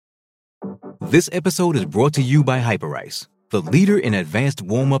This episode is brought to you by Hyperice, the leader in advanced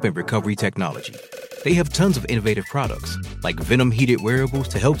warm-up and recovery technology. They have tons of innovative products, like Venom-heated wearables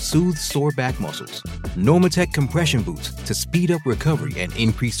to help soothe sore back muscles, Normatec compression boots to speed up recovery and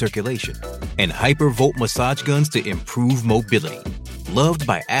increase circulation, and Hypervolt massage guns to improve mobility. Loved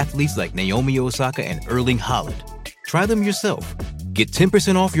by athletes like Naomi Osaka and Erling Haaland. Try them yourself. Get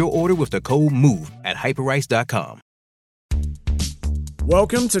 10% off your order with the code MOVE at hyperice.com.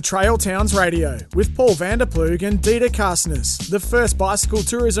 Welcome to Trail Towns Radio with Paul Vanderplug and Dieter Carstens, the first bicycle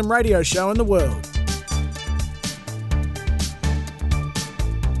tourism radio show in the world.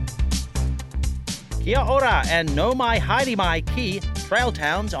 Kia ora and no mai haere mai ki, Trail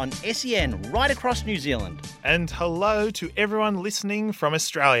Towns on SEN right across New Zealand. And hello to everyone listening from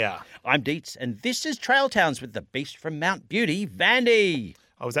Australia. I'm Dietz and this is Trail Towns with the beast from Mount Beauty, Vandy.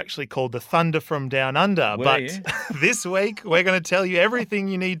 I was actually called the Thunder from Down Under, but this week we're going to tell you everything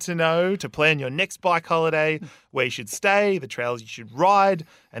you need to know to plan your next bike holiday, where you should stay, the trails you should ride,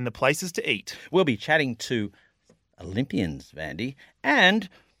 and the places to eat. We'll be chatting to Olympians, Vandy, and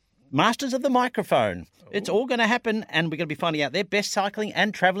masters of the microphone. It's all going to happen, and we're going to be finding out their best cycling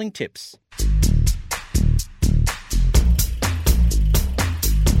and travelling tips.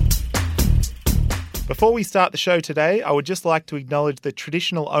 Before we start the show today, I would just like to acknowledge the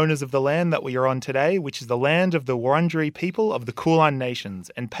traditional owners of the land that we are on today, which is the land of the Wurundjeri people of the Kulin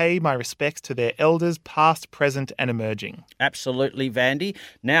Nations, and pay my respects to their elders past, present and emerging. Absolutely, Vandy.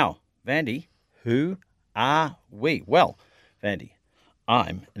 Now, Vandy, who are we? Well, Vandy,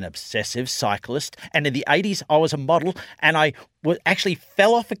 I'm an obsessive cyclist, and in the 80s I was a model, and I actually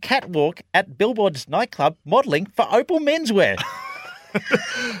fell off a catwalk at Billboard's nightclub modelling for Opal Menswear.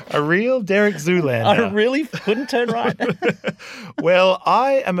 A real Derek Zoolander. I really couldn't turn right. Well,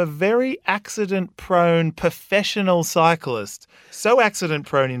 I am a very accident-prone professional cyclist. So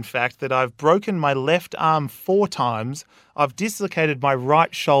accident-prone, in fact, that I've broken my left arm 4 times. I've dislocated my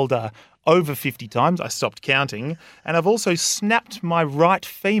right shoulder over 50 times. I stopped counting. And I've also snapped my right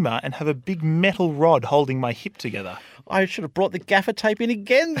femur and have a big metal rod holding my hip together. I should have brought the gaffer tape in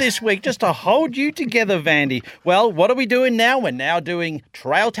again this week just to hold you together, Vandy. Well, what are we doing now? We're now doing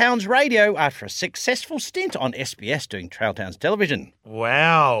Trail Towns Radio after a successful stint on SBS doing Trail Towns Television.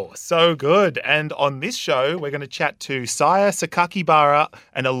 Wow, so good. And on this show, we're going to chat to Saya Sakakibara,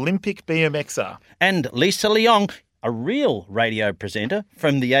 an Olympic BMXer. And Lisa Leong, a real radio presenter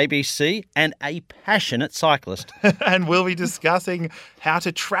from the ABC and a passionate cyclist. And we'll be discussing how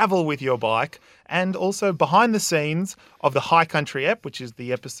to travel with your bike and also behind the scenes of the High Country app, which is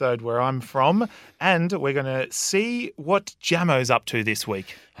the episode where I'm from. And we're going to see what Jamo's up to this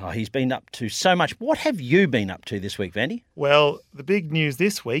week. Oh, he's been up to so much. What have you been up to this week, Vandy? Well, the big news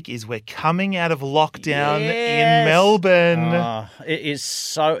this week is we're coming out of lockdown in Melbourne. Oh, it is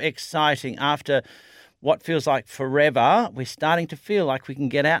so exciting. After what feels like forever, we're starting to feel like we can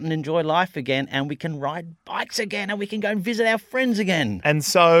get out and enjoy life again, and we can ride bikes again, and we can go and visit our friends again. And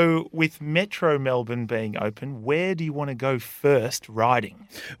so with Metro Melbourne being open, where do you want to go first riding?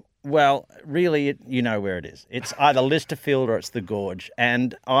 Well, really, you know where it is. It's either Listerfield or it's the Gorge,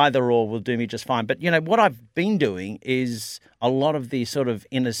 and either or will do me just fine. But, you know, what I've been doing is a lot of the sort of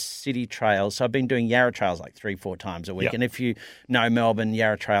inner city trails. So I've been doing Yarra Trails like 3-4 times a week. Yep. And if you know Melbourne,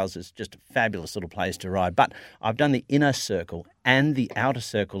 Yarra Trails is just a fabulous little place to ride. But I've done the inner circle and the outer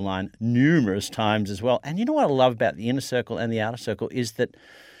circle line numerous times as well. And you know what I love about the inner circle and the outer circle is that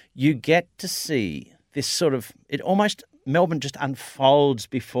you get to see this sort of, Melbourne just unfolds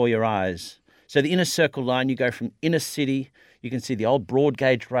before your eyes. So the inner circle line, you go from inner city, you can see the old broad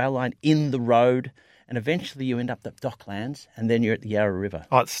gauge rail line in the road, and eventually you end up at Docklands, and then you're at the Yarra River.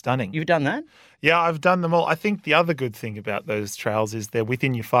 Oh, it's stunning. You've done that? Yeah, I've done them all. I think the other good thing about those trails is they're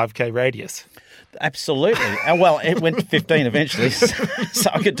within your 5K radius. Absolutely. Well, it went to 15 eventually, so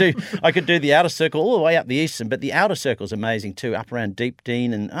I could do the outer circle all the way up the eastern, but the outer circle is amazing too, up around Deep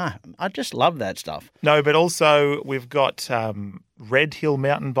Dean, and I just love that stuff. No, but also we've got Red Hill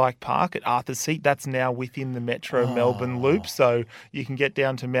Mountain Bike Park at Arthur's Seat. That's now within the Metro Melbourne Loop, so you can get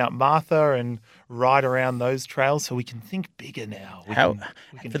down to Mount Martha and ride around those trails, so we can think bigger now.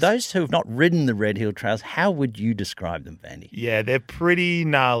 For those who have not ridden the Red Hill trails, how would you describe them, Vandy? Yeah, they're pretty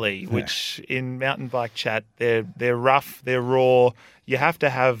gnarly, which in mountain bike chat, they're rough, they're raw. You have to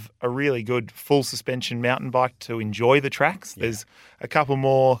have a really good full suspension mountain bike to enjoy the tracks. Yeah. There's a couple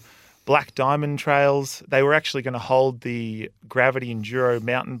more Black Diamond trails. They were actually going to hold the Gravity Enduro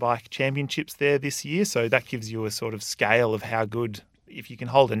Mountain Bike Championships there this year, so that gives you a sort of scale of how good, if you can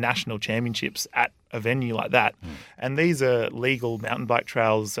hold a national championships at a venue like that. And these are legal mountain bike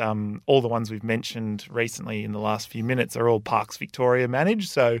trails. All the ones we've mentioned recently in the last few minutes are all Parks Victoria managed,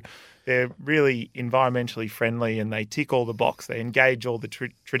 so They're really environmentally friendly and they tick all the box. They engage all the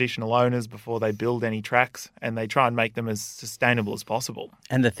traditional owners before they build any tracks, and they try and make them as sustainable as possible.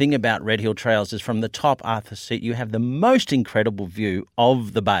 And the thing about Red Hill Trails is from the top Arthur Seat, you have the most incredible view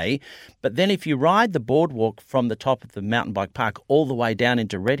of the bay. But then if you ride the boardwalk from the top of the mountain bike park all the way down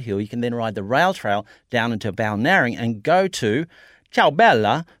into Red Hill, you can then ride the rail trail down into Balnarring and go to Ciao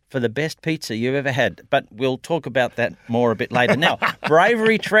Bella for the best pizza you've ever had. But we'll talk about that more a bit later. Now,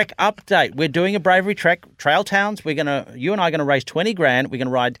 Bravery Trek update. We're doing a Bravery Trek. Trail Towns, you and I are going to raise 20 grand. We're going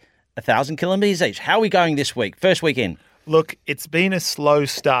to ride 1,000 kilometres each. How are we going this week? First weekend. Look, it's been a slow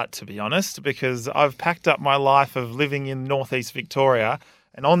start, to be honest, because I've packed up my life of living in northeast Victoria,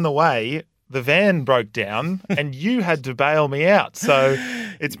 and on the way, the van broke down and you had to bail me out. So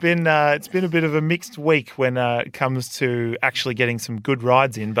it's been a bit of a mixed week when it comes to actually getting some good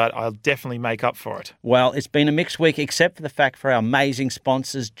rides in, but I'll definitely make up for it. Well, it's been a mixed week, except for the fact for our amazing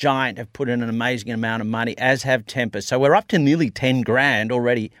sponsors. Giant have put in an amazing amount of money, as have Tempest. So we're up to nearly 10 grand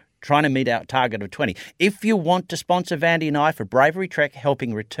already, trying to meet our target of 20. If you want to sponsor Vandy and I for Bravery Trek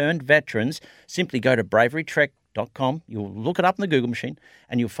helping returned veterans, simply go to braverytrek.com. You'll look it up in the Google machine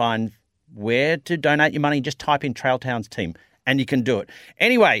and you'll find where to donate your money. Just type in Trail Towns team and you can do it.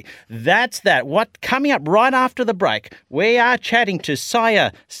 Anyway, that's that. What coming up right after the break, we are chatting to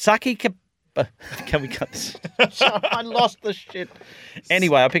Saya Sakikabara. Can we cut this? I lost the shit.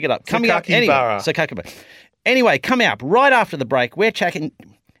 Anyway, I'll pick it up. Coming up. Sakakibara. Anyway, coming up right after the break, we're chatting.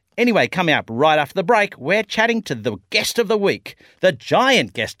 Coming up right after the break, we're chatting to the guest of the week, the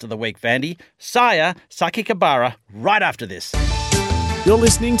giant guest of the week, Vandy, Saya Sakikabara, right after this. You're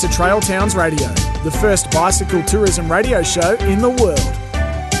listening to Trail Towns Radio, the first bicycle tourism radio show in the world.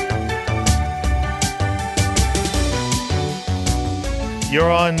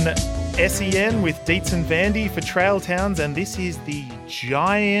 You're on SEN with Dietz and Vandy for Trail Towns, and this is the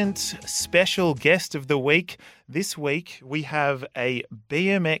giant special guest of the week. This week we have a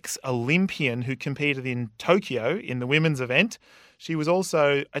BMX Olympian who competed in Tokyo in the women's event. She was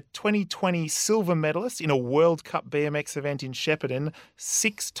also a 2020 silver medalist in a World Cup BMX event in Shepparton,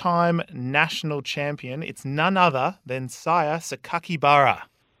 6-time national champion. It's none other than Saya Sakakibara.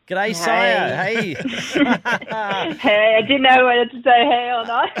 G'day, Saya. Hey. Hey, I didn't know whether to say hey or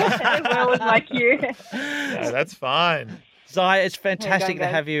not. Where was my cue? Yeah, that's fine. Saya, it's fantastic to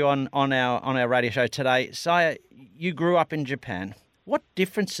have you on our radio show today. Saya, you grew up in Japan. What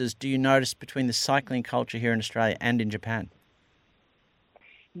differences do you notice between the cycling culture here in Australia and in Japan?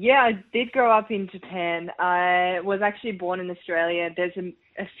 Yeah, I did grow up in Japan. I was actually born in Australia. There's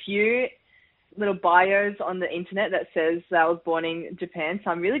a few little bios on the internet that says that I was born in Japan.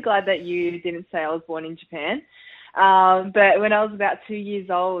 So I'm really glad that you didn't say I was born in Japan. But when I was about 2 years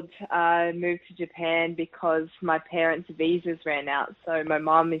old, I moved to Japan because my parents' visas ran out. So my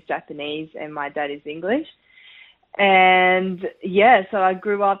mom is Japanese and my dad is English. And yeah, so I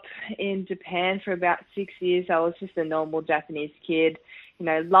grew up in Japan for about 6 years. I was just a normal Japanese kid, you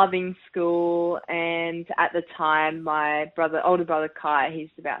know, loving school. And at the time, my older brother Kai, he's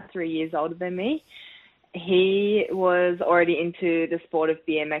about 3 years older than me, he was already into the sport of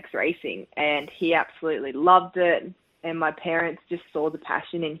BMX racing and he absolutely loved it. And my parents just saw the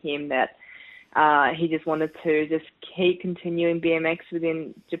passion in him that he just wanted to just keep continuing BMX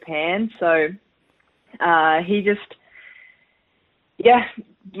within Japan. So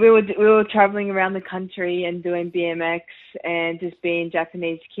we were traveling around the country and doing BMX and just being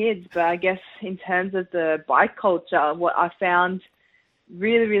Japanese kids. But I guess in terms of the bike culture, what I found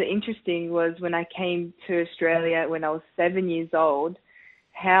really, really interesting was when I came to Australia when I was 7 years old,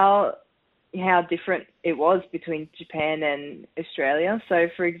 how different it was between Japan and Australia. So,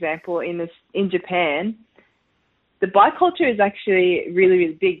 for example, in Japan, the bike culture is actually really,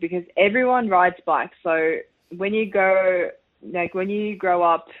 really big because everyone rides bikes. So when you grow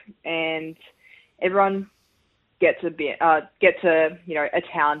up and everyone gets a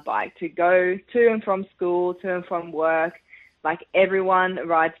town bike to go to and from school, to and from work, like everyone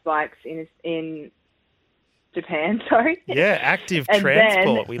rides bikes in Japan, sorry. Yeah, active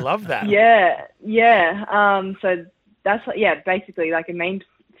transport. We love that. Yeah. So that's, basically like a main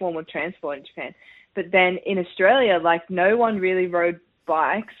form of transport in Japan. But then in Australia, like no one really rode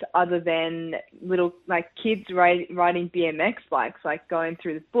bikes other than little like kids riding BMX bikes, like going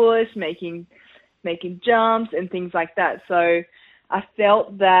through the bush, making jumps and things like that. So I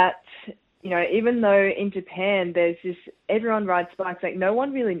felt that, you know, even though in Japan there's this, everyone rides bikes, like no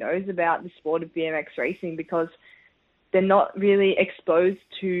one really knows about the sport of BMX racing because they're not really exposed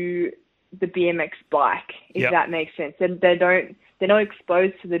to the BMX bike, if that makes sense. And they're not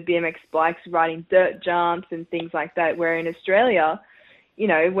exposed to the BMX bikes riding dirt jumps and things like that, where in Australia,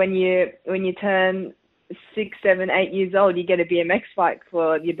 when you turn 6, 7, 8 years old, you get a BMX bike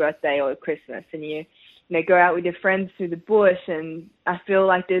for your birthday or Christmas, and you go out with your friends through the bush. And I feel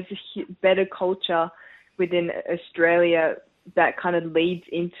like there's a better culture within Australia that kind of leads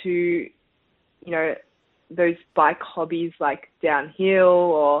into, those bike hobbies like downhill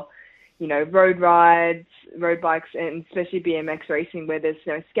or, road bikes, and especially BMX racing where there's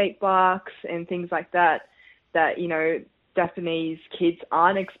skate parks and things like that, Japanese kids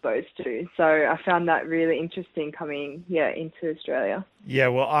aren't exposed to. So I found that really interesting coming, into Australia. Yeah,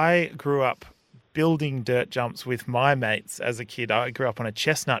 well, I grew up building dirt jumps with my mates as a kid. I grew up on a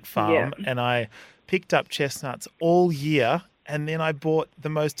chestnut farm, and I picked up chestnuts all year, and then I bought the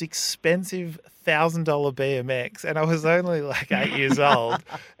most expensive $1,000 BMX, and I was only like 8 years old.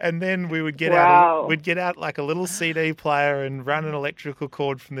 And then we would get out like a little CD player and run an electrical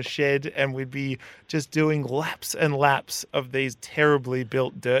cord from the shed, and we'd be just doing laps and laps of these terribly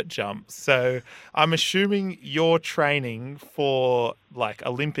built dirt jumps. So I'm assuming your training for like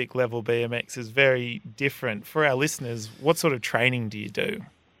Olympic level BMX is very different. For our listeners, what sort of training do you do?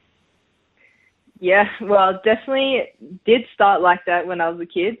 Yeah, well, definitely did start like that when I was a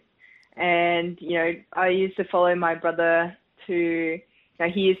kid. And, I used to follow my brother to,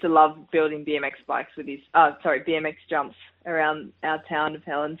 he used to love building BMX bikes with BMX jumps around our town of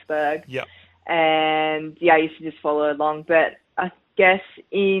Helensburgh. Yep. And, I used to just follow along. But I guess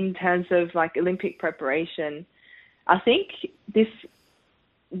in terms of like Olympic preparation, I think this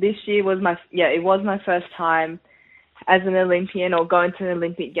year was it was my first time as an Olympian or going to the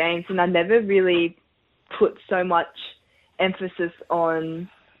Olympic Games, and I never really put so much emphasis on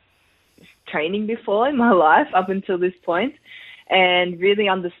training before in my life up until this point, and really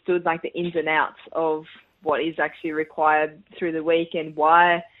understood like the ins and outs of what is actually required through the week and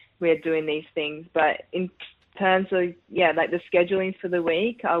why we're doing these things. But in terms of, like the scheduling for the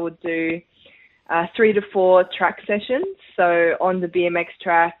week, I would do 3 to 4 track sessions. So on the BMX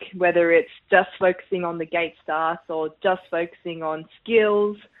track, whether it's just focusing on the gate starts or just focusing on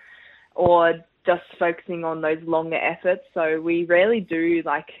skills or just focusing on those longer efforts. So we rarely do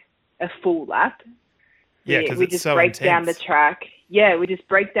like a full lap. Yeah, because we just so break intense. down the track. Yeah, we just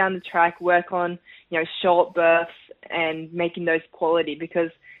break down the track, work on, short bursts and making those quality, because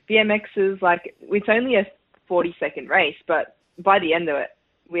BMX is like, it's only a 40-second race, but by the end of it,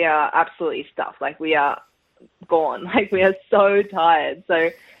 we are absolutely stuffed. Like we are gone. Like we are so tired. So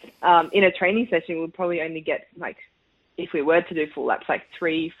in a training session, we'll probably only get like, if we were to do full laps, like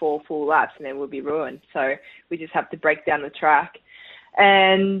 3-4 full laps, and then we'll be ruined. So we just have to break down the track.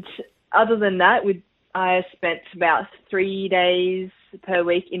 And other than that, I spent about 3 days per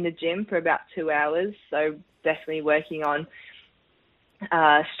week in the gym for about 2 hours. So definitely working on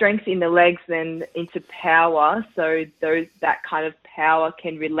strength in the legs, then into power. So that kind of power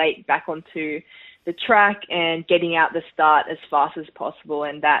can relate back onto the track and getting out the start as fast as possible.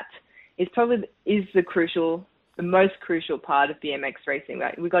 And that is probably the most crucial part of BMX racing.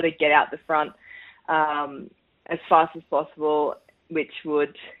 Right? We've got to get out the front as fast as possible, which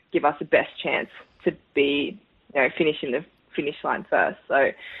would give us the best chance to be, finishing the finish line first.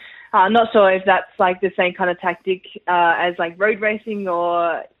 So I'm not sure if that's like the same kind of tactic as like road racing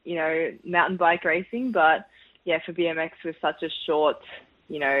or, mountain bike racing. But yeah, for BMX with such a short,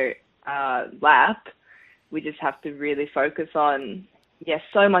 lap, we just have to really focus on,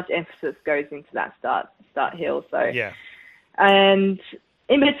 so much emphasis goes into that start hill. So, yeah. And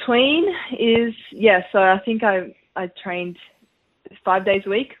in between is, so I think I trained 5 days a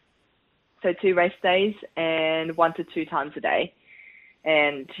week. So 2 race days and 1 to 2 times a day.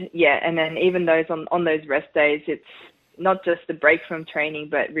 And and then even those on those rest days, it's not just a break from training,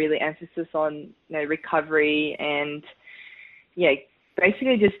 but really emphasis on recovery and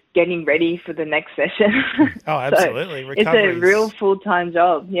basically just getting ready for the next session. Oh, absolutely. So it's a real full-time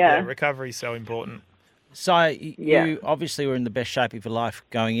job. Yeah, recovery is so important. So you obviously were in the best shape of your life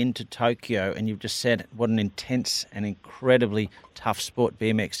going into Tokyo, and you've just said what an intense and incredibly tough sport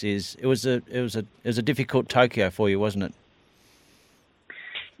BMX is. It was a difficult Tokyo for you, wasn't it?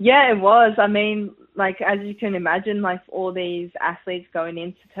 Yeah, it was. I mean, like as you can imagine, like all these athletes going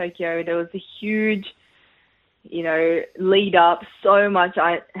into Tokyo, there was a huge, lead up. So much.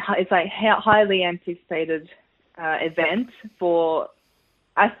 It's like highly anticipated event for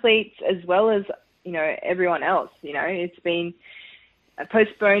athletes as well as everyone else. It's been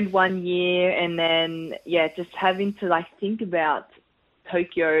postponed 1 year, and then just having to like think about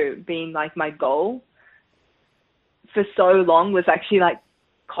Tokyo being like my goal for so long was actually like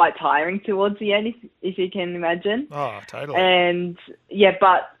quite tiring towards the end, if you can imagine. Oh, totally. And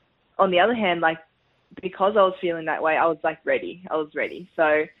but on the other hand, like because I was feeling that way, I was like ready. I was ready.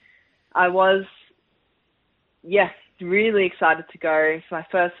 So I was, really excited to go for my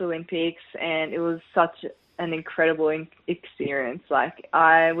first Olympics, and it was such an incredible experience. Like,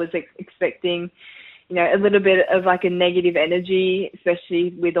 I was expecting, a little bit of like a negative energy, especially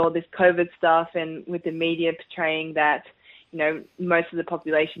with all this COVID stuff and with the media portraying that, most of the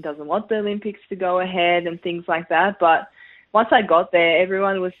population doesn't want the Olympics to go ahead and things like that. But once I got there,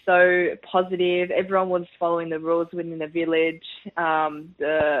 everyone was so positive. Everyone was following the rules within the village.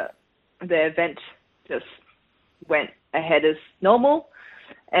 The event just went ahead as normal.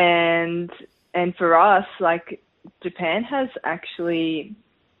 And for us, like, Japan has actually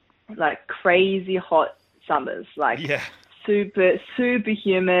like crazy hot summers, like super, super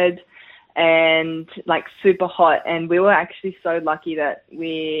humid and like super hot. And we were actually so lucky that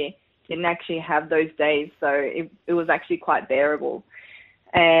we didn't actually have those days. So it was actually quite bearable.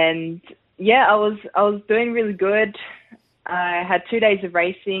 And I was doing really good. I had 2 days of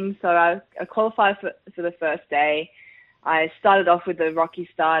racing. So I qualified for the first day. I started off with a rocky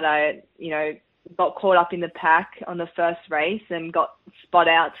start. I, got caught up in the pack on the first race and got spot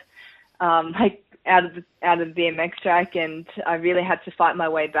out, out of the BMX track, and I really had to fight my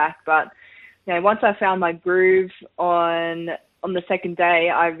way back. But once I found my groove on the second day,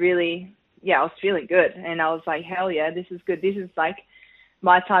 I really, I was feeling good, and I was like, hell yeah, this is good. This is like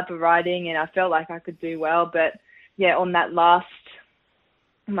my type of riding, and I felt like I could do well. But on that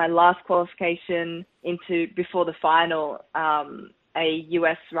my last qualification before the final, a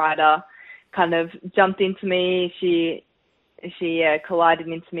US rider kind of jumped into me. She collided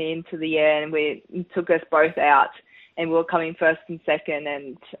into me into the air, and it took us both out, and we were coming first and second.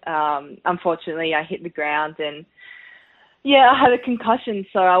 And unfortunately, I hit the ground, and I had a concussion,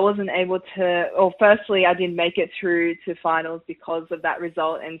 so I wasn't able to. Well, firstly, I didn't make it through to finals because of that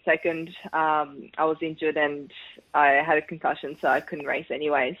result, and second, I was injured and I had a concussion, so I couldn't race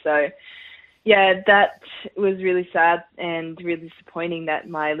anyway. So that was really sad and really disappointing that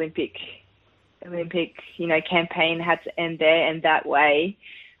my Olympic campaign had to end there and that way.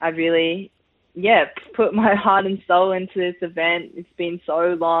 I really put my heart and soul into this event. It's been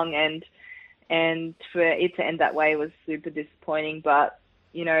so long, and for it to end that way was super disappointing. But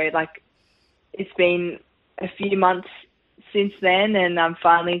it's been a few months since then, and I'm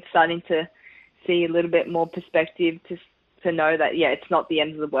finally starting to see a little bit more perspective to know that it's not the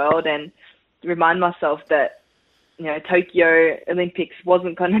end of the world, and remind myself that Tokyo Olympics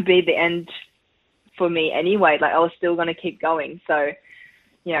wasn't going to be the end for me anyway. Like, I was still going to keep going. So,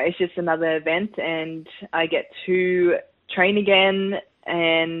 it's just another event, and I get to train again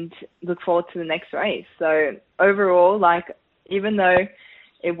and look forward to the next race. So overall, like, even though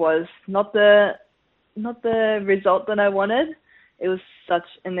it was not the result that I wanted, it was such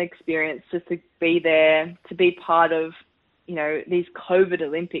an experience just to be there, to be part of, these COVID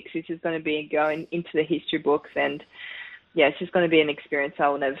Olympics, which is going to be going into the history books. And it's just going to be an experience I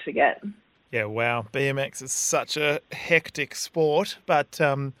will never forget. Yeah, wow. BMX is such a hectic sport. But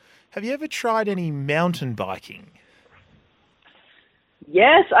have you ever tried any mountain biking?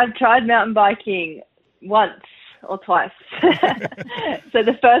 Yes, I've tried mountain biking once or twice. So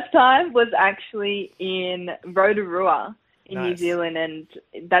the first time was actually in Rotorua in New Zealand, and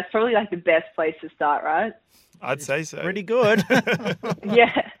that's probably like the best place to start, right? I'd say so. Pretty good.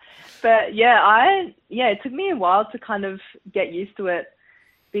 Yeah. But it took me a while to kind of get used to it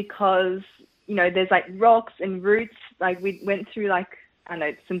because, there's like rocks and roots. Like, we went through like, I don't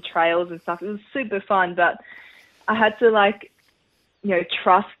know, some trails and stuff. It was super fun, but I had to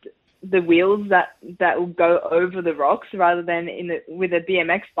trust the wheels that will go over the rocks rather than with a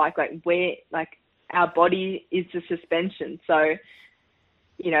BMX bike, like, where like our body is the suspension. So,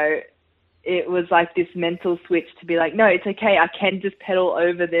 it was like this mental switch to be like, no, it's okay. I can just pedal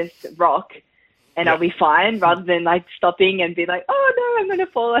over this rock and I'll be fine, rather than like stopping and be like, oh no, I'm going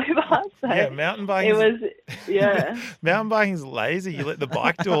to fall over. So mountain biking. Mountain biking's lazy. You let the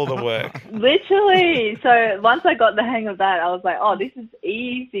bike do all the work. Literally. So once I got the hang of that, I was like, oh, this is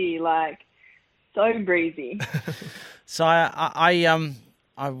easy. Like, so breezy. So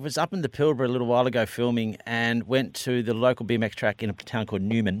I was up in the Pilbara a little while ago filming and went to the local BMX track in a town called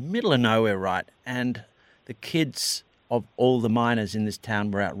Newman, middle of nowhere, right? And the kids of all the miners in this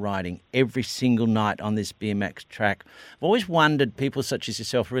town were out riding every single night on this BMX track. I've always wondered, people such as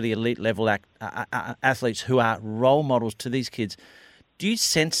yourself, really elite level athletes who are role models to these kids, do you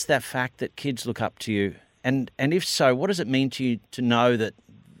sense that fact that kids look up to you? And if so, what does it mean to you to know that,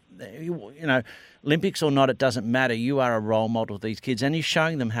 Olympics or not, it doesn't matter. You are a role model to these kids, and you're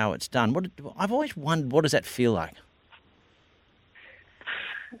showing them how it's done. I've always wondered, what does that feel like?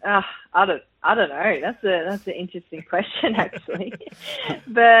 I don't know. That's an interesting question, actually.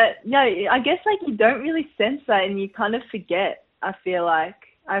 But no, I guess like you don't really sense that, and you kind of forget. I feel like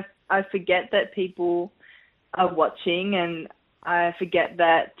I forget that people are watching, and I forget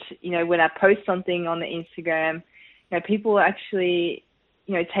that, you know, when I post something on the Instagram, you know, people are actually,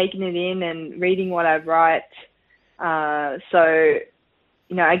 you know, taking it in and reading what I write. So,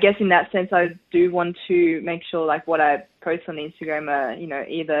 you know, I guess in that sense, I do want to make sure like what I post on Instagram are, you know,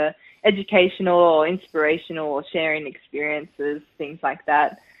 either educational or inspirational or sharing experiences, things like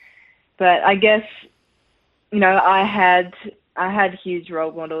that. But I guess, you know, I had huge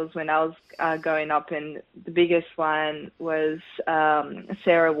role models when I was growing up, and the biggest one was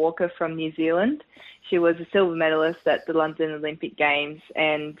Sarah Walker from New Zealand. She was a silver medalist at the London Olympic Games,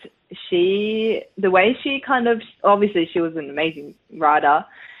 and the way she kind of, obviously she was an amazing rider,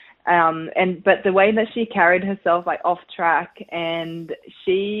 but the way that she carried herself like off track, and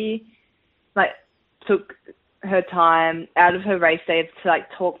she like took her time out of her race day to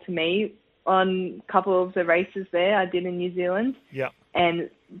like talk to me on a couple of the races there I did in New Zealand. Yeah. And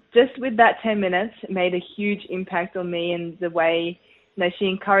just with that 10 minutes, it made a huge impact on me, and the way, you know, she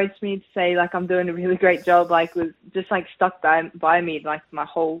encouraged me to say like I'm doing a really great job, like was just like stuck by me like my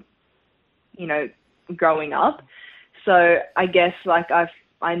whole, you know, growing up. So I guess like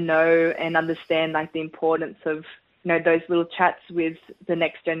I know and understand like the importance of, you know, those little chats with the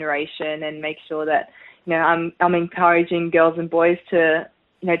next generation, and make sure that, you know, I'm encouraging girls and boys to,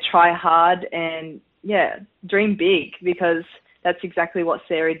 you know, try hard and dream big, because that's exactly what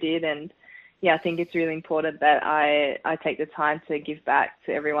Sarah did. And I think it's really important that I take the time to give back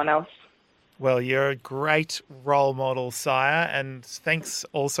to everyone else. Well, you're a great role model, Sire, and thanks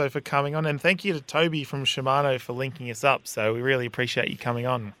also for coming on. And thank you to Toby from Shimano for linking us up. So we really appreciate you coming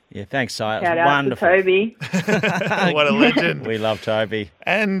on. Yeah, thanks, Sire. Shout it was out wonderful. to Toby. What a legend. We love Toby.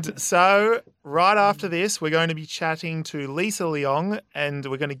 And so right after this, we're going to be chatting to Lisa Leong, and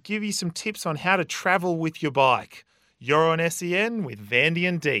we're going to give you some tips on how to travel with your bike. You're on SEN with Vandy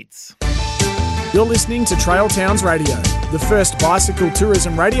and Dietz. You're listening to Trail Towns Radio, the first bicycle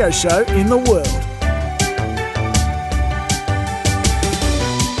tourism radio show in the world.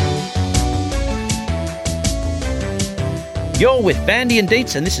 You're with Vandy and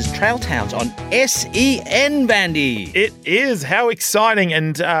Dietz, and this is Trail Towns on SEN, Vandy. It is. How exciting.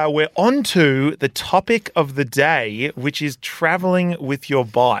 And we're on to the topic of the day, which is traveling with your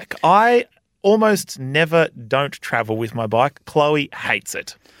bike. I almost never don't travel with my bike. Chloe hates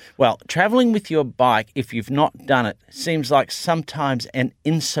it. Well, travelling with your bike, if you've not done it, seems like sometimes an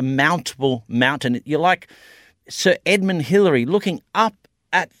insurmountable mountain. You're like Sir Edmund Hillary looking up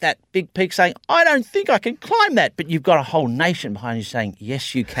at that big peak saying, I don't think I can climb that. But you've got a whole nation behind you saying,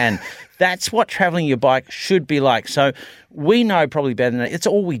 yes, you can. That's what travelling your bike should be like. So we know probably better than that. It's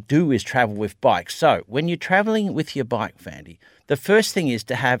all we do is travel with bikes. So when you're travelling with your bike, Vandy, the first thing is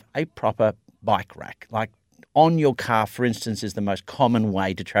to have a proper bike rack. Like on your car, for instance, is the most common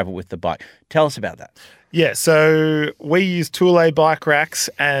way to travel with the bike. Tell us about that. Yeah, so we use Thule bike racks,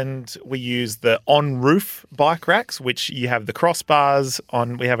 and we use the on-roof bike racks, which you have the crossbars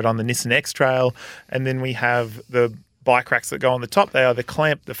on. We have it on the Nissan X-Trail, and then we have the bike racks that go on the top. They either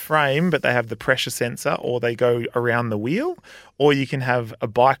clamp the frame, but they have the pressure sensor, or they go around the wheel. Or you can have a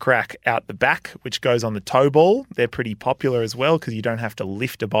bike rack out the back, which goes on the tow ball. They're pretty popular as well because you don't have to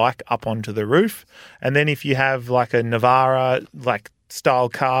lift a bike up onto the roof. And then if you have like a Navara style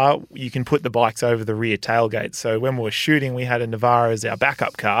car, you can put the bikes over the rear tailgate. So when we were shooting, we had a Navara as our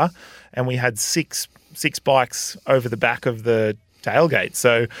backup car, and we had six bikes over the back of the tailgate.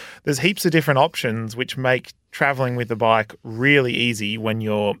 So there's heaps of different options which make traveling with the bike really easy when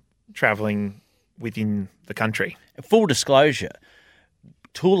you're traveling within the country. Full disclosure,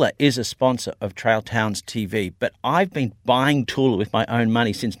 Thule is a sponsor of Trail Towns TV, but I've been buying Thule with my own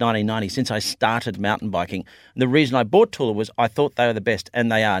money since 1990, since I started mountain biking. And the reason I bought Thule was I thought they were the best,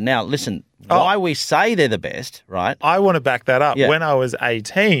 and they are. Now, listen, why we say they're the best, right? I want to back that up. Yeah. When I was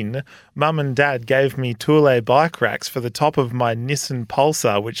 18, Mum and Dad gave me Thule bike racks for the top of my Nissan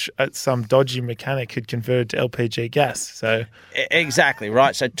Pulsar, which some dodgy mechanic had converted to LPG gas. So Exactly,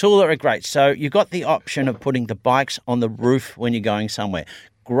 right. So Thule are great. So you've got the option of putting the bikes on the roof when you're going somewhere.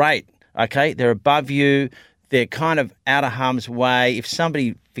 Great. Okay, they're above you. They're kind of out of harm's way. If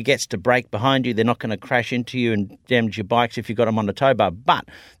somebody forgets to brake behind you, they're not going to crash into you and damage your bikes if you've got them on the tow bar. But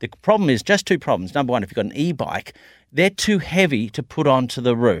the problem is just two problems. Number one, if you've got an e-bike, they're too heavy to put onto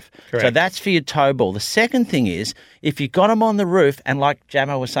the roof. Correct. So that's for your tow ball. The second thing is, if you've got them on the roof, and like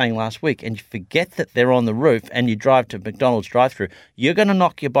Jamo was saying last week, and you forget that they're on the roof and you drive to McDonald's drive-through, you're going to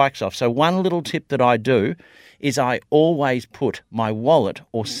knock your bikes off. So one little tip that I do is I always put my wallet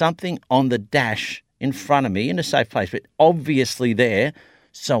or something on the dash in front of me in a safe place, but obviously there,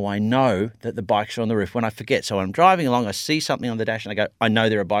 so I know that the bikes are on the roof when I forget. So when I'm driving along, I see something on the dash and I go, I know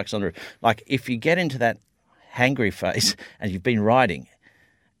there are bikes on the roof. Like if you get into that hangry phase and you've been riding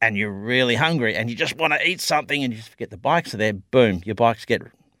and you're really hungry and you just want to eat something and you just forget the bikes are there, boom, your bikes get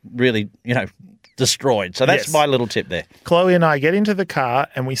really, destroyed. So that's my little tip there. Chloe and I get into the car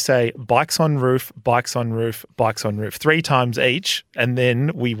and we say, bikes on roof, bikes on roof, bikes on roof, 3 times each, and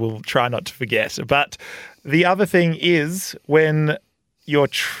then we will try not to forget. But the other thing is when you're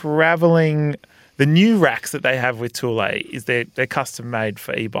traveling, the new racks that they have with Thule is they're custom made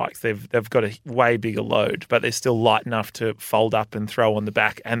for e-bikes. They've got a way bigger load, but they're still light enough to fold up and throw on the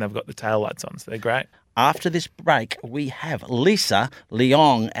back, and they've got the taillights on, so they're great. After this break, we have Lisa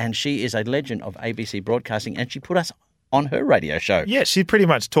Leong, and she is a legend of ABC broadcasting, and she put us on her radio show. Yeah, she pretty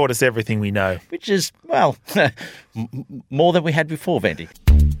much taught us everything we know. Which is, well, more than we had before, Vandy.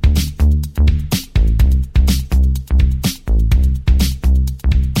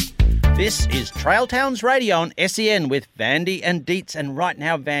 This is Trail Towns Radio on SEN with Vandy and Dietz. And right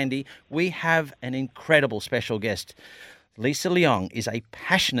now, Vandy, we have an incredible special guest. Lisa Leong is a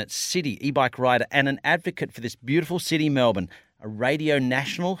passionate city e-bike rider and an advocate for this beautiful city, Melbourne, a Radio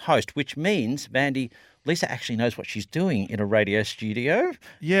National host, which means, Vandy, Lisa actually knows what she's doing in a radio studio.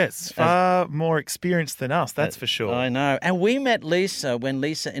 Yes, far more experienced than us, that's for sure. I know. And we met Lisa when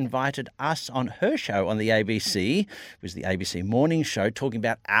Lisa invited us on her show on the ABC. It was the ABC Morning Show, talking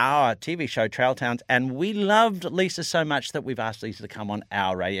about our TV show, Trail Towns. And we loved Lisa so much that we've asked Lisa to come on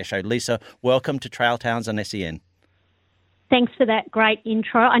our radio show. Lisa, welcome to Trail Towns on SEN. Thanks for that great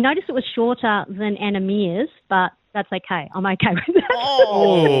intro. I noticed it was shorter than Anna Mears, but that's okay. I'm okay with that.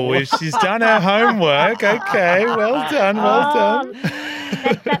 Oh, she's done her homework. Okay, well done, well done.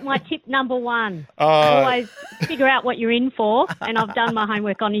 That's my tip number one. Always figure out what you're in for, and I've done my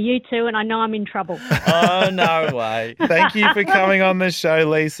homework on you two, and I know I'm in trouble. Oh, no way. Thank you for coming on the show,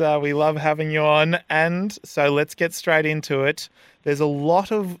 Lisa. We love having you on. And so let's get straight into it. There's a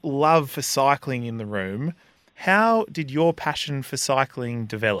lot of love for cycling in the room. How did your passion for cycling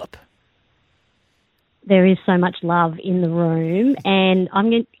develop? There is so much love in the room, and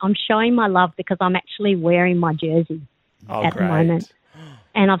I'm showing my love because I'm actually wearing my jersey at the moment.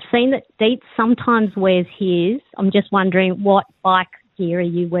 And I've seen that Dietz sometimes wears his. I'm just wondering, what bike gear are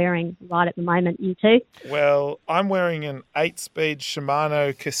you wearing right at the moment, you two? Well, I'm wearing an 8-speed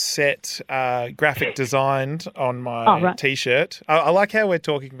Shimano cassette graphic designed on my T-shirt. I like how we're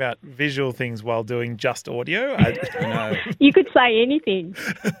talking about visual things while doing just audio. I know. You could say anything.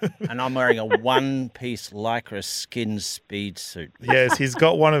 And I'm wearing a one-piece Lycra skin speed suit. Yes, he's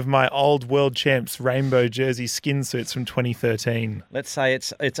got one of my old World Champs rainbow jersey skin suits from 2013. Let's say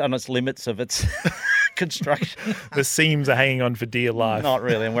it's on its limits of its construction. The seams are hanging on for dear life. Not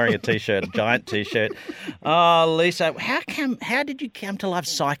really. I'm wearing a T-shirt, a giant T-shirt. Oh, Lisa, how did you come to love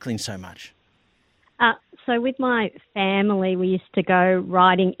cycling so much? So with my family, we used to go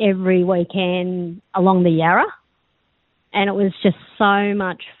riding every weekend along the Yarra, and it was just so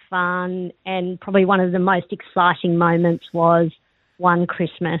much fun. And probably one of the most exciting moments was one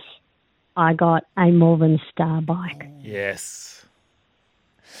Christmas, I got a Malvern Star bike. Yes.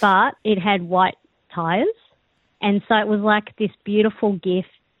 But it had white tyres, and so it was like this beautiful gift,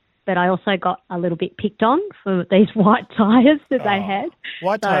 but I also got a little bit picked on for these white tyres that they had.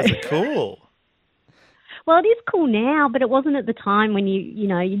 White tyres are cool. Well, it is cool now, but it wasn't at the time when you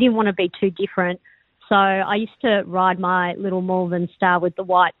didn't want to be too different. So I used to ride my little Malvern Star with the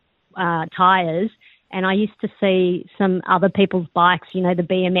white tyres, and I used to see some other people's bikes, the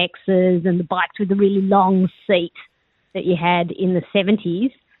BMXs and the bikes with the really long seat that you had in the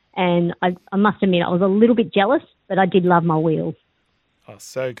 70s. And I must admit, I was a little bit jealous, but I did love my wheels. Oh,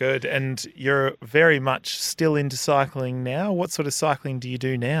 so good. And you're very much still into cycling now. What sort of cycling do you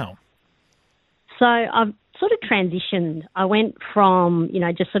do now? So I've sort of transitioned. I went from,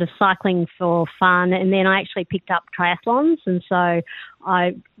 just sort of cycling for fun, and then I actually picked up triathlons. And so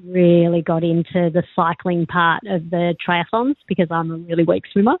I really got into the cycling part of the triathlons because I'm a really weak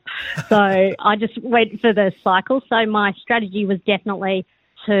swimmer. So I just went for the cycle. So my strategy was definitely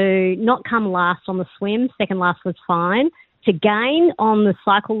to not come last on the swim. Second last was fine. to gain on the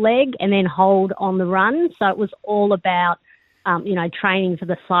cycle leg and then hold on the run. So it was all about, training for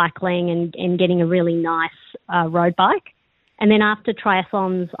the cycling and getting a really nice road bike. And then after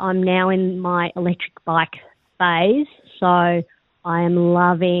triathlons, I'm now in my electric bike phase. So I am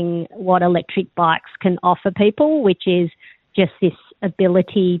loving what electric bikes can offer people, which is just this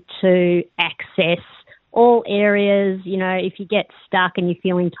ability to access all areas. If you get stuck and you're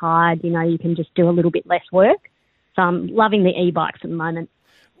feeling tired, you can just do a little bit less work. So I'm loving the e-bikes at the moment.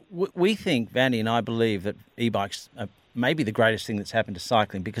 We think, Vandy and I believe that e-bikes are maybe the greatest thing that's happened to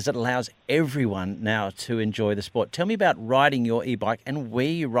cycling because it allows everyone now to enjoy the sport. Tell me about riding your e-bike and where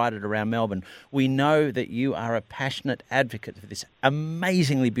you ride it around Melbourne. We know that you are a passionate advocate for this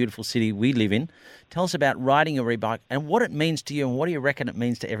amazingly beautiful city we live in. Tell us about riding your e-bike and what it means to you and what do you reckon it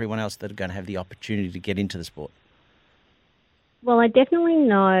means to everyone else that are going to have the opportunity to get into the sport? Well, I definitely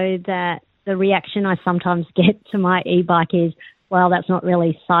know that the reaction I sometimes get to my e-bike is, well, that's not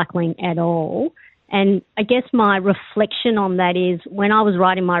really cycling at all. And I guess my reflection on that is when I was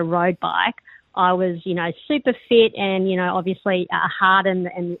riding my road bike, I was, super fit and, obviously hardened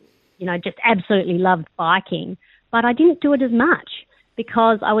and, just absolutely loved biking. But I didn't do it as much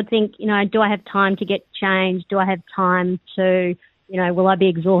because I would think, do I have time to get changed? Do I have time to, will I be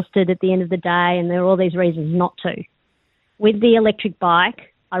exhausted at the end of the day? And there are all these reasons not to. With the electric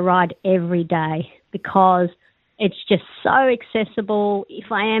bike, I ride every day because it's just so accessible.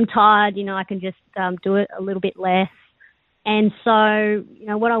 If I am tired, I can just do it a little bit less. And so,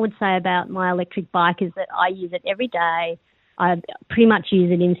 what I would say about my electric bike is that I use it every day. I pretty much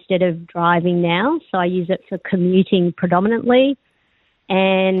use it instead of driving now. So I use it for commuting predominantly.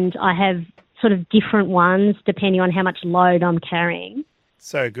 And I have sort of different ones depending on how much load I'm carrying.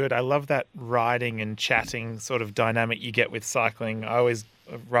 So good. I love that riding and chatting sort of dynamic you get with cycling. I always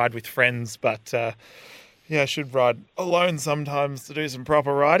ride with friends, but I should ride alone sometimes to do some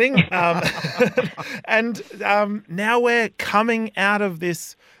proper riding. And now we're coming out of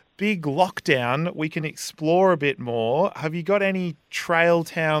this big lockdown. We can explore a bit more. Have you got any trail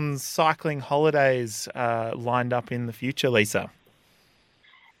towns cycling holidays lined up in the future, Lisa?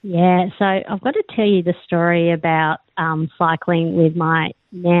 Yeah, so I've got to tell you the story about cycling with my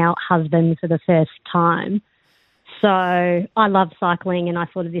now husband for the first time. So I love cycling and I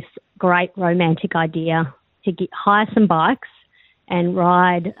thought of this great romantic idea to hire some bikes and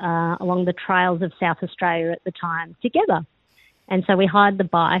ride along the trails of South Australia at the time together. And so we hired the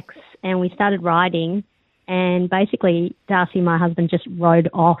bikes and we started riding and basically Darcy, my husband, just rode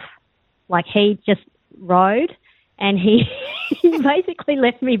off. Like he just rode and he basically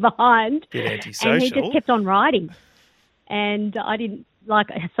left me behind. Bit antisocial. And he just kept on riding. And I didn't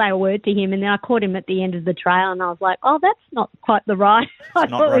say a word to him. And then I caught him at the end of the trail and I was like, oh, that's not quite the ride I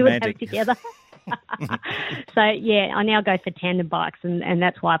thought we would have together. So, yeah, I now go for tandem bikes and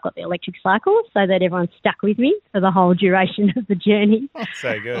that's why I've got the electric cycle so that everyone's stuck with me for the whole duration of the journey.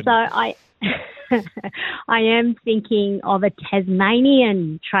 So good. So I am thinking of a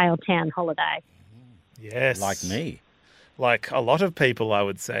Tasmanian trail town holiday. Yes. Like me. Like a lot of people, I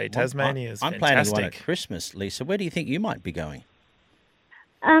would say. Tasmania is I'm fantastic. planning one at Christmas, Lisa. Where do you think you might be going?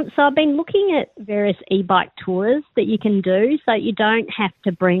 So I've been looking at various e-bike tours that you can do. So you don't have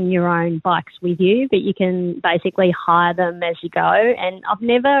to bring your own bikes with you, but you can basically hire them as you go. And I've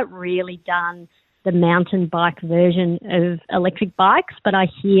never really done the mountain bike version of electric bikes, but I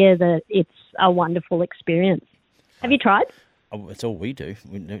hear that it's a wonderful experience. Have you tried? Oh, it's all we do.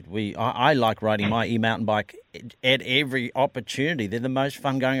 I like riding my e-mountain bike at every opportunity. They're the most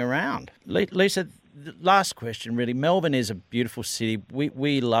fun going around. Lisa, the last question, really. Melbourne is a beautiful city.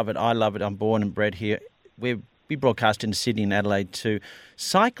 We love it. I love it. I'm born and bred here. We broadcast into Sydney and Adelaide too.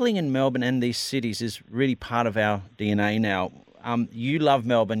 Cycling in Melbourne and these cities is really part of our DNA now. You love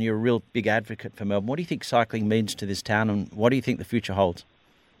Melbourne. You're a real big advocate for Melbourne. What do you think cycling means to this town and what do you think the future holds?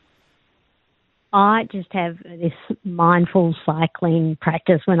 I just have this mindful cycling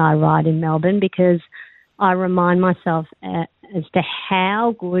practice when I ride in Melbourne because I remind myself as to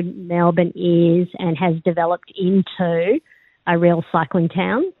how good Melbourne is and has developed into a real cycling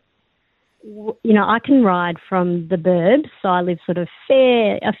town. I can ride from the burbs, so I live sort of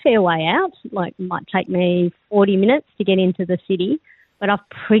a fair way out, like it might take me 40 minutes to get into the city, but I've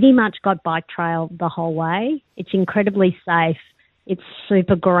pretty much got bike trail the whole way. It's incredibly safe. It's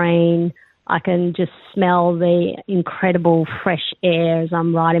super green. I can just smell the incredible fresh air as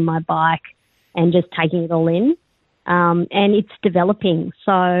I'm riding my bike and just taking it all in. And it's developing.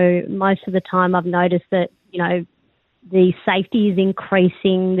 So most of the time I've noticed that, the safety is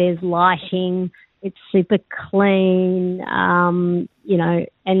increasing. There's lighting. It's super clean, and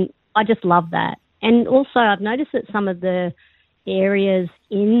I just love that. And also I've noticed that some of the areas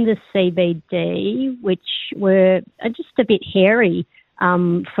in the CBD, which were just a bit hairy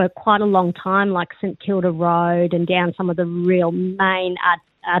for quite a long time, like St Kilda Road and down some of the real main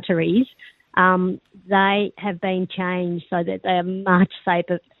arteries, they have been changed so that they are much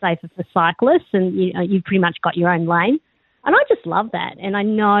safer for cyclists, and you've pretty much got your own lane. And I just love that. And I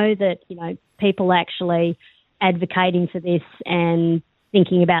know that, people are actually advocating for this and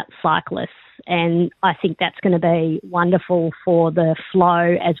thinking about cyclists. And I think that's going to be wonderful for the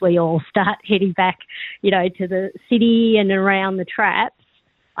flow as we all start heading back, to the city and around the traps.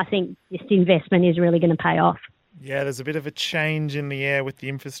 I think this investment is really going to pay off. Yeah, there's a bit of a change in the air with the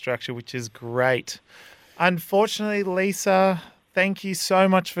infrastructure, which is great. Unfortunately, Lisa, thank you so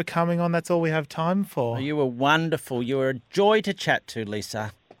much for coming on. That's all we have time for. Oh, you were wonderful. You were a joy to chat to,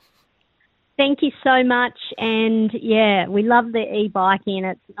 Lisa. Thank you so much. And, yeah, we love the e-biking,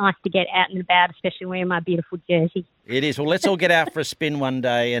 and it's nice to get out and about, especially wearing my beautiful jersey. It is. Well, let's all get out for a spin one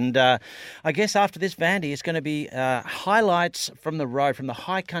day. And I guess after this, Vandy, it's going to be highlights from the road, from the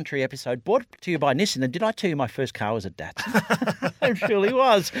High Country episode, brought to you by Nissan. And did I tell you my first car was a Datsun? It surely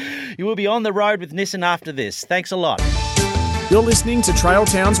was. You will be on the road with Nissan after this. Thanks a lot. You're listening to Trail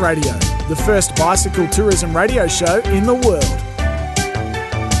Towns Radio, the first bicycle tourism radio show in the world.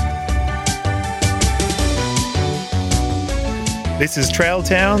 This is Trail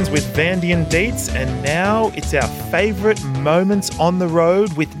Towns with Vandy and Dietz, and now it's our favourite moments on the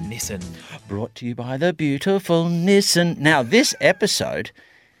road with Nissan. Brought to you by the beautiful Nissan. Now, this episode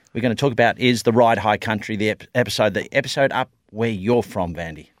we're going to talk about is the Ride High Country, the episode up where you're from,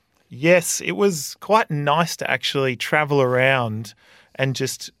 Vandy. Yes, it was quite nice to actually travel around and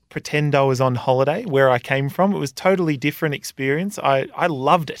just pretend I was on holiday where I came from. It was a totally different experience. I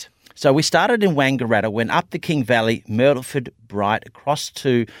loved it. So we started in Wangaratta, went up the King Valley, Myrtleford, Bright, across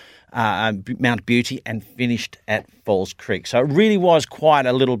to Mount Beauty and finished at Falls Creek. So it really was quite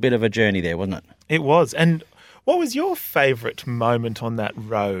a little bit of a journey there, wasn't it? It was. And what was your favourite moment on that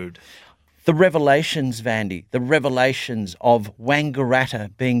road? The revelations, Vandy, the revelations of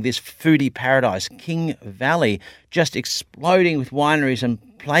Wangaratta being this foodie paradise, King Valley just exploding with wineries and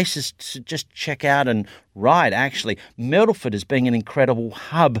places to just check out and ride, actually. Myrtleford as being an incredible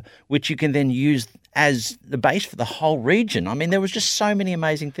hub, which you can then use as the base for the whole region. I mean, there was just so many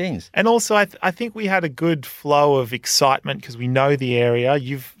amazing things. And also, I think we had a good flow of excitement because we know the area.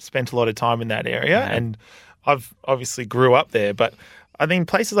 You've spent a lot of time in that area, and I've obviously grew up there, but I think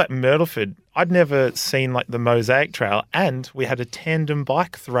places like Myrtleford, I'd never seen like the Mosaic Trail, and we had a tandem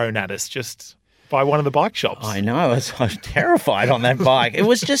bike thrown at us just by one of the bike shops. I know. I was terrified on that bike. It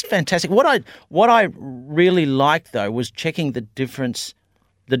was just fantastic. What I really liked, though, was checking the different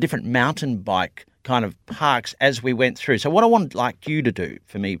mountain bike kind of parks as we went through. So what I would like you to do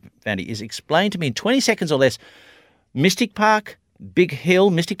for me, Vandy, is explain to me in 20 seconds or less Mystic Park, Big Hill,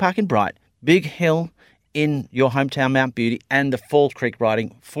 Mystic Park in Bright, Big Hill in your hometown, Mount Beauty, and the Falls Creek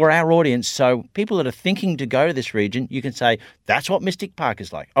riding for our audience. So people that are thinking to go to this region, you can say, that's what Mystic Park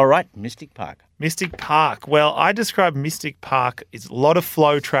is like. All right, Mystic Park. Mystic Park. Well, I describe Mystic Park as a lot of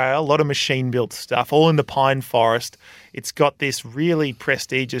flow trail, a lot of machine-built stuff, all in the pine forest. It's got this really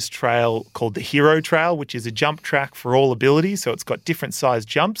prestigious trail called the Hero Trail, which is a jump track for all abilities. So it's got different sized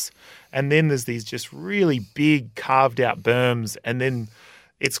jumps. And then there's these just really big carved-out berms. And then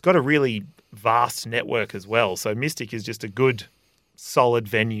it's got a really vast network as well. So Mystic is just a good, solid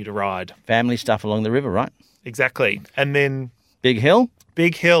venue to ride. Family stuff along the river, right? Exactly. And then Big Hill?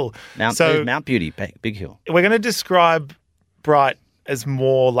 Big Hill. Mount Beauty, Big Hill. We're going to describe Bright as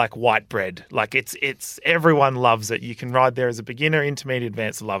more like white bread. Like it's everyone loves it. You can ride there as a beginner, intermediate,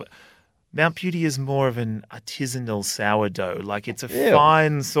 advanced, love it. Mount Beauty is more of an artisanal sourdough. Like it's a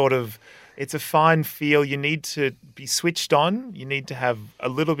fine sort of, it's a fine feel. You need to be switched on. You need to have a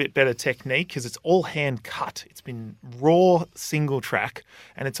little bit better technique because it's all hand cut. It's been raw single track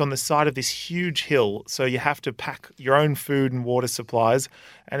and it's on the side of this huge hill. So you have to pack your own food and water supplies.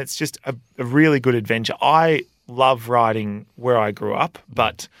 And it's just a really good adventure. I love riding where I grew up,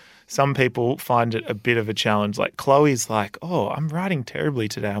 but some people find it a bit of a challenge. Like Chloe's like, oh, I'm riding terribly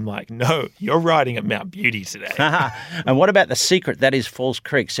today. I'm like, no, you're riding at Mount Beauty today. And what about the secret? That is Falls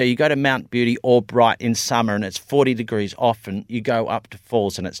Creek. So you go to Mount Beauty or Bright in summer and it's 40 degrees off, and you go up to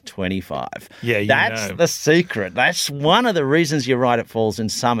Falls and it's 25. Yeah, That's the secret. That's one of the reasons you ride at Falls in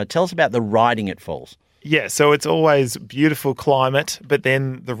summer. Tell us about the riding at Falls. Yeah, so it's always beautiful climate, but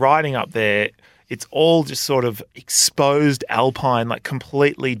then the riding up there It's all just sort of exposed alpine, like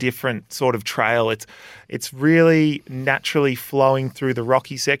completely different sort of trail. It's really naturally flowing through the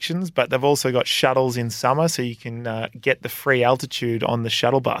rocky sections, but they've also got shuttles in summer, so you can get the free altitude on the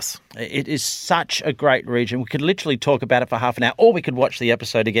shuttle bus. It is such a great region. We could literally talk about it for half an hour, or we could watch the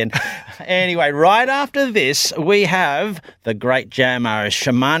episode again. Anyway, right after this, we have the great Jamo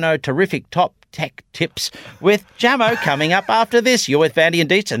Shimano Terrific Top Tech Tips with Jamo coming up after this. You're with Vandy and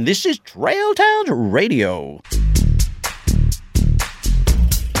Dietz, and this is Trail Towns Radio.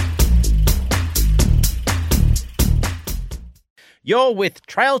 You're with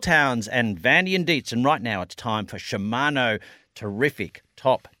Trail Towns and Vandy and Dietz, and right now it's time for Shimano Terrific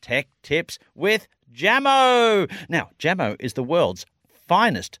Top Tech Tips with Jamo. Now, Jamo is the world's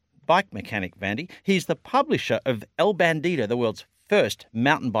finest bike mechanic, Vandy. He's the publisher of El Bandito, the world's first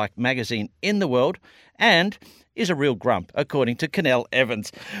mountain bike magazine in the world, and is a real grump, according to Canel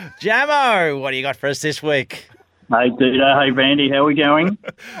Evans. Jamo, what do you got for us this week? Hey, Dita. Hey, Vandy. How are we going?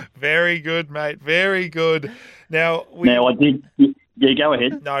 Very good, mate. Very good. Now, I did. Yeah, go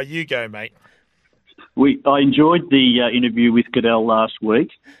ahead. No, you go, mate. I enjoyed the interview with Goodell last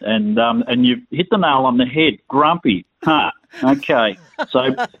week, and you've hit the nail on the head. Grumpy. Huh. Okay.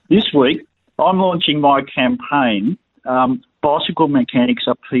 So this week, I'm launching my campaign. Bicycle mechanics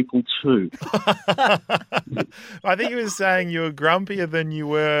are people too. I think you were saying you were grumpier than you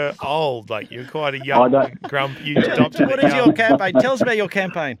were old. Like you were quite a young grump. You adopted What is your campaign? Tell us about your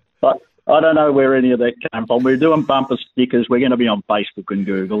campaign. I don't know where any of that came from. We're doing bumper stickers. We're going to be on Facebook and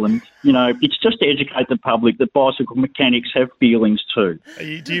Google. And, it's just to educate the public that bicycle mechanics have feelings too.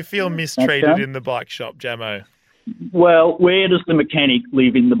 Do you feel mistreated in the bike shop, Jamo? Well, where does the mechanic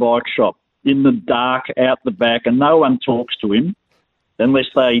live in the bike shop? In the dark, out the back, and no one talks to him unless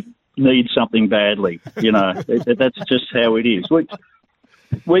they need something badly. That's just how it is.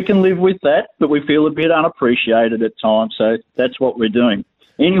 We can live with that, but we feel a bit unappreciated at times, so that's what we're doing.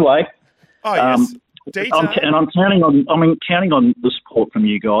 Anyway, yes. I'm counting on the support from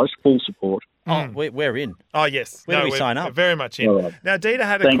you guys, full support. Oh, we're in. Oh, yes. Where do we sign up? Very much in. Right. Now, Dita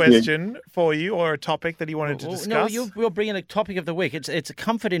had a question for you, or a topic that he wanted to discuss. No, you're bringing a topic of the week. It's a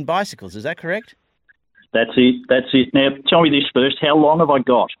comfort in bicycles. Is that correct? That's it. Now, tell me this first. How long have I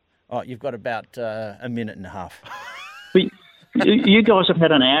got? Oh, you've got about a minute and a half. But you guys have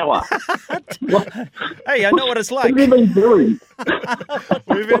had an hour. Hey, I know what it's like. What have you been doing?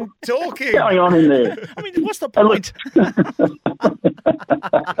 We've been talking. What's going on in there? I mean, what's the point?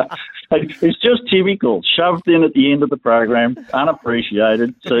 It's just typical. Shoved in at the end of the program,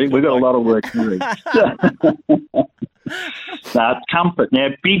 unappreciated. See, we've got a lot of work to do. Comfort. Now,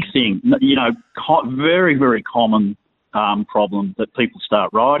 big thing, very, very common problem that people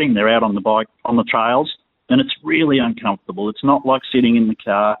start riding. They're out on the bike, on the trails, and it's really uncomfortable. It's not like sitting in the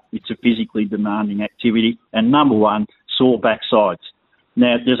car. It's a physically demanding activity. And number one, sore backsides.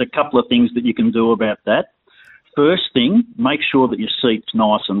 Now, there's a couple of things that you can do about that. First thing, make sure that your seat's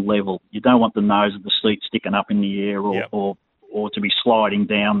nice and level. You don't want the nose of the seat sticking up in the air or to be sliding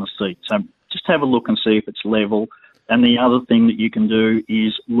down the seat. So just have a look and see if it's level. And the other thing that you can do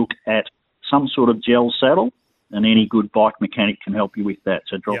is look at some sort of gel saddle, and any good bike mechanic can help you with that.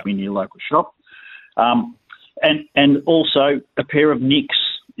 So drop in your local shop. And also a pair of Nicks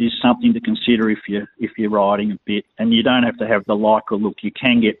is something to consider if you're riding a bit. And you don't have to have the Lycra look. You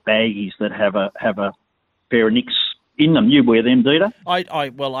can get baggies that have a pair of Nicks in them. You wear them, Dita? I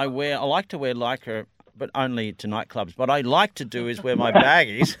like to wear Lycra, but only to nightclubs. What I like to do is wear my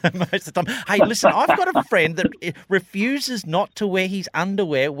baggies most of the time. Hey, listen, I've got a friend that refuses not to wear his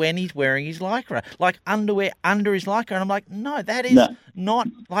underwear when he's wearing his Lycra, like underwear under his Lycra. And I'm like, no, that is not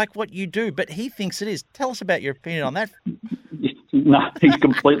like what you do. But he thinks it is. Tell us about your opinion on that. No, he's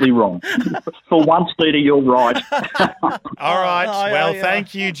completely wrong. For once, Dita, you're right. All right.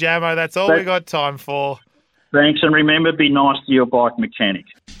 Thank you, Jamo. That's all we got time for. Thanks, and remember, be nice to your bike mechanic.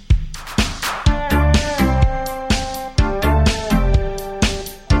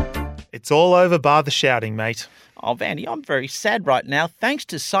 It's all over bar the shouting, mate. Oh, Vandy, I'm very sad right now. Thanks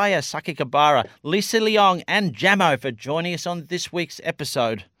to Saya Sakikabara, Lisa Leong and Jamo for joining us on this week's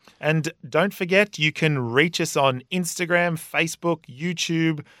episode. And don't forget, you can reach us on Instagram, Facebook,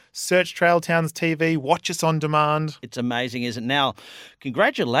 YouTube, search Trail Towns TV, watch us on demand. It's amazing, isn't it? Now,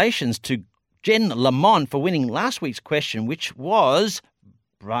 congratulations to Jen Lamont for winning last week's question, which was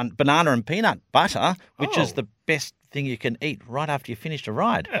banana and peanut butter, which is the best thing you can eat right after you finished a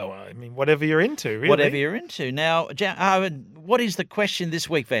ride. Yeah, well, I mean, whatever you're into, really. Whatever you're into. Now, what is the question this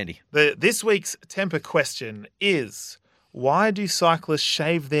week, Vandy? This week's temper question is, why do cyclists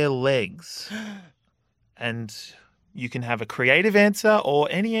shave their legs? And You can have a creative answer or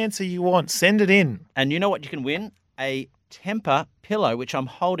any answer you want. Send it in. And you know what you can win? A Tempur pillow, which I'm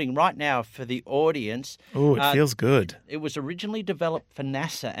holding right now for the audience. Oh, it feels good. It was originally developed for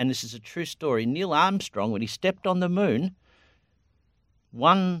NASA, and this is a true story. Neil Armstrong, when he stepped on the moon,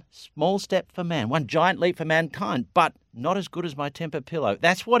 one small step for man, one giant leap for mankind, but not as good as my Tempur pillow.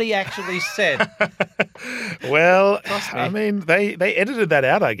 That's what he actually said. Well, I mean, they edited that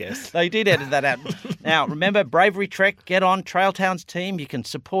out, I guess. They did edit that out. Now, remember, Bravery Trek, get on Trail Towns team. You can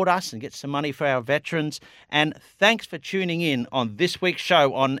support us and get some money for our veterans. And thanks for tuning in on this week's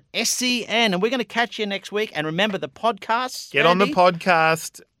show on SEN. And we're going to catch you next week. And remember the podcast. Get on the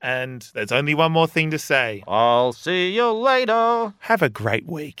podcast. And there's only one more thing to say. I'll see you later. Have a great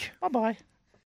week. Bye-bye.